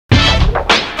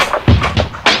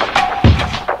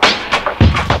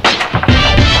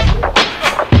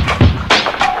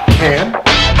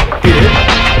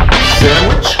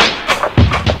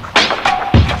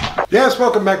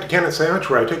welcome back to Canada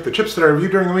Sandwich, where I take the chips that I reviewed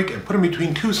during the week and put them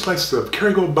between two slices of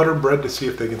Kerrygold butter bread to see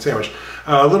if they can sandwich.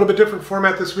 A little bit different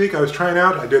format this week. I was trying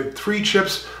out. I did 3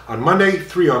 chips on Monday,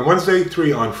 3 on Wednesday,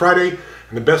 3 on Friday,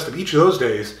 and the best of each of those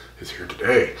days is here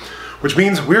today. Which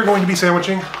means we're going to be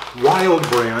sandwiching Wilde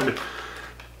brand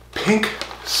pink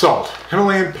salt,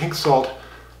 Himalayan pink salt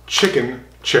chicken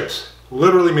chips.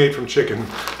 Literally made from chicken.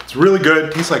 It's really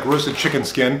good. Tastes like roasted chicken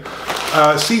skin.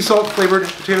 Sea salt flavored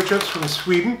potato chips from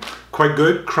Sweden. Quite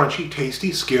good, crunchy,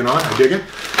 tasty, skin on, I dig it.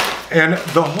 And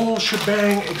the Whole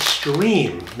Shebang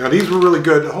Extreme. Now these were really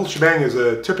good. The Whole Shebang is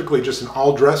typically just an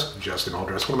all dressed,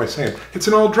 what am I saying? It's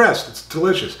an all dressed, it's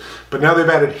delicious. But now they've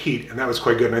added heat and that was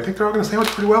quite good. And I think they're all gonna sandwich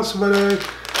pretty well, so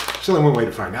there's only one way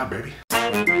to find out, baby.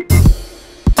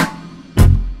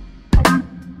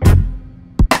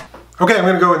 Okay, I'm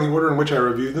gonna go in the order in which I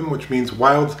reviewed them, which means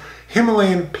Wilde's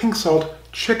Himalayan pink salt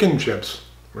chicken chips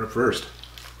were first.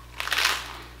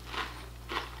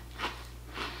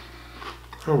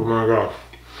 Oh my god.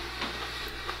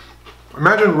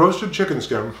 Imagine roasted chicken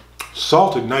skin,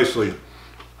 salted nicely,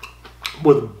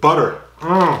 with butter.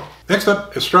 Next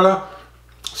up, Estrella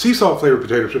Sea Salt flavored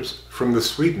potato chips from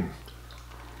Sweden.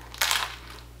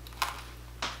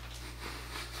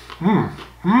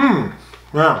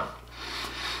 Yeah.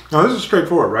 Now this is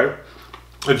straightforward, right?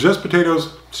 It's just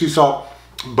potatoes, sea salt,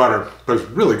 butter, but it's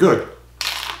really good.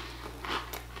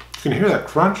 You can hear that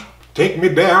crunch. Take me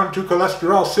down to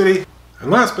cholesterol city. And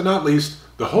last but not least,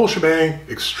 the Whole Shebang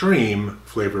Extreme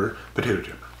flavor potato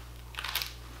chip.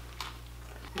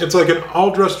 It's like an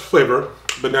all dressed flavor,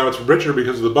 but now it's richer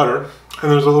because of the butter,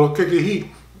 and there's a little kick of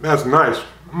heat. That's nice.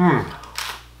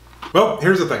 Well,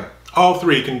 here's the thing. All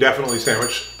 3 can definitely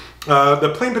sandwich.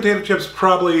 The plain potato chips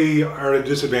probably are at a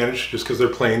disadvantage just because they're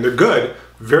plain. They're good,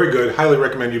 very good. Highly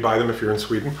recommend you buy them if you're in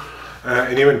Sweden.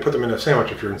 And even put them in a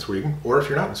sandwich if you're in Sweden, or if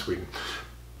you're not in Sweden.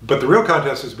 But the real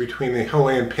contest is between the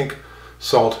Himalayan pink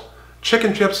salt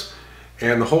chicken chips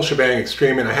and the Whole Shebang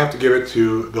Extreme, and I have to give it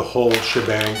to the Whole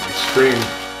Shebang Extreme.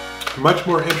 Much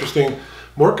more interesting,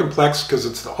 more complex because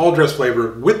it's the all dressed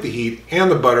flavor with the heat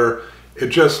and the butter. It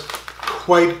just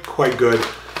quite good.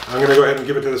 I'm gonna go ahead and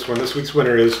give it to this one. This week's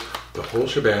winner is the Whole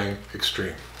Shebang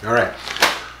Extreme. All right.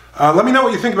 Let me know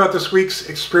what you think about this week's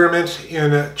experiment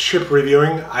in chip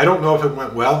reviewing. I don't know if it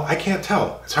went well. I can't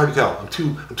tell. It's hard to tell. I'm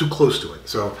too close to it.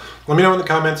 So let me know in the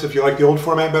comments if you like the old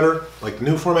format better, like the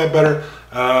new format better.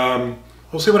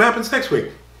 We'll see what happens next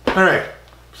week. All right.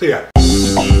 See ya.